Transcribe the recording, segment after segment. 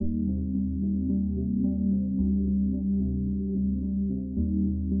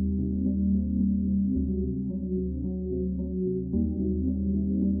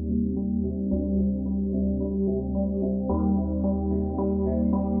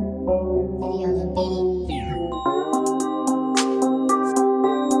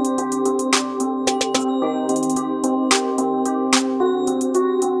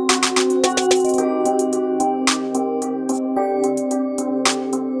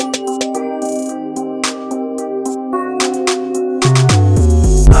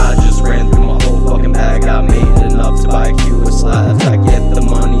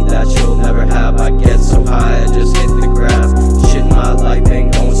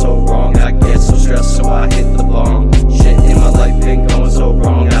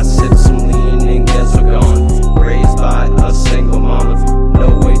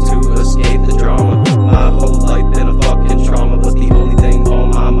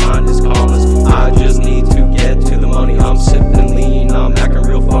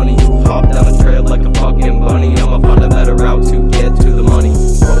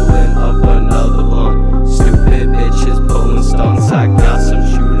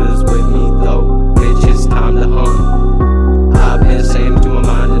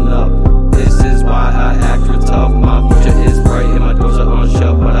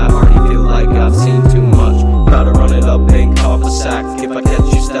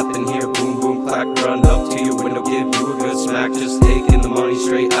Run up to your window, give you a good smack, just taking the money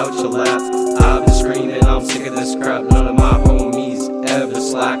straight out your lap. I've been screaming, I'm sick of this crap, none of my homies ever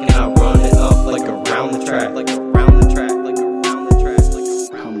slack, and I run it up like around the track, like around the track, like around the track, like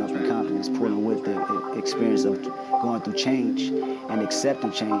around. Coming up in confidence, pulling with the experience of going through change and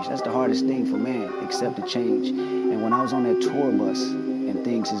accepting change. That's the hardest thing for man, accepting change. And when I was on that tour bus and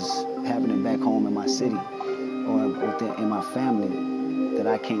things is happening back home in my city or in my family that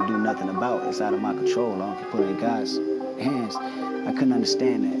I can't do nothing about, it's out of my control, I can put it in God's hands, I couldn't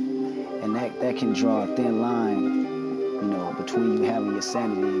understand that. And that can draw a thin line, you know, between you having your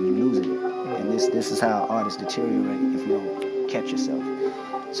sanity and you losing it. And this is how artists deteriorate if you don't catch yourself.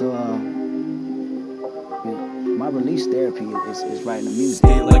 So my release therapy is writing the music.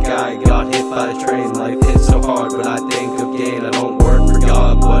 Feel like I got hit by a train, life hit so hard, but I think of gain. I don't work for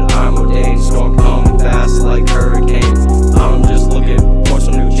God, but I'm ordained. Storm coming fast like hurricane. I'm just looking for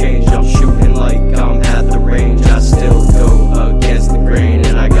some new change. I'm shooting like I'm at the range. I still go against the grain,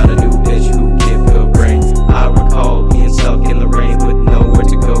 and I got a new bitch who give good brain. I recall being stuck in the rain with nowhere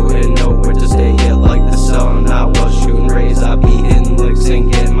to go and nowhere to stay. Yet like the sun, I was shooting rays. I be hitting licks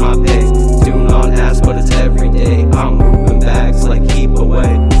and getting my pay. Do not ask, but it's every day. I'm moving bags like keep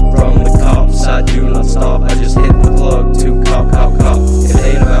away from the cops. I do not stop, I just hit the plug to cop. If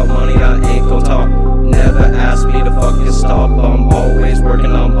it ain't about money, I ain't gon' talk. Never ask me to fucking stop. I'm always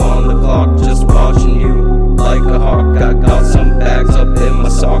working, I'm on the clock, just watching you like a hawk. I got some bags up in my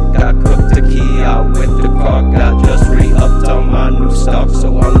sock. I cooked a key out with the crock. I just re-upped on my new stock,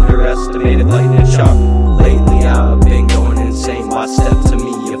 so underestimated lightning shock. Lately I've been going insane. Why step to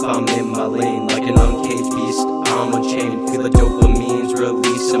me if I'm in my lane? Like an uncaged beast, I'm unchained. Feel the dopamine's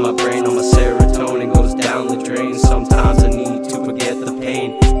release in my brain. All my serotonin goes down the drain. Sometimes I need to forget the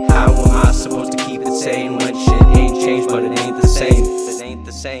pain. How am I supposed to keep it sane when shit ain't changed, but it ain't the same? It ain't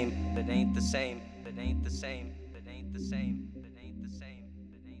the same. It ain't the same. It ain't the same. It ain't the same. It ain't the same.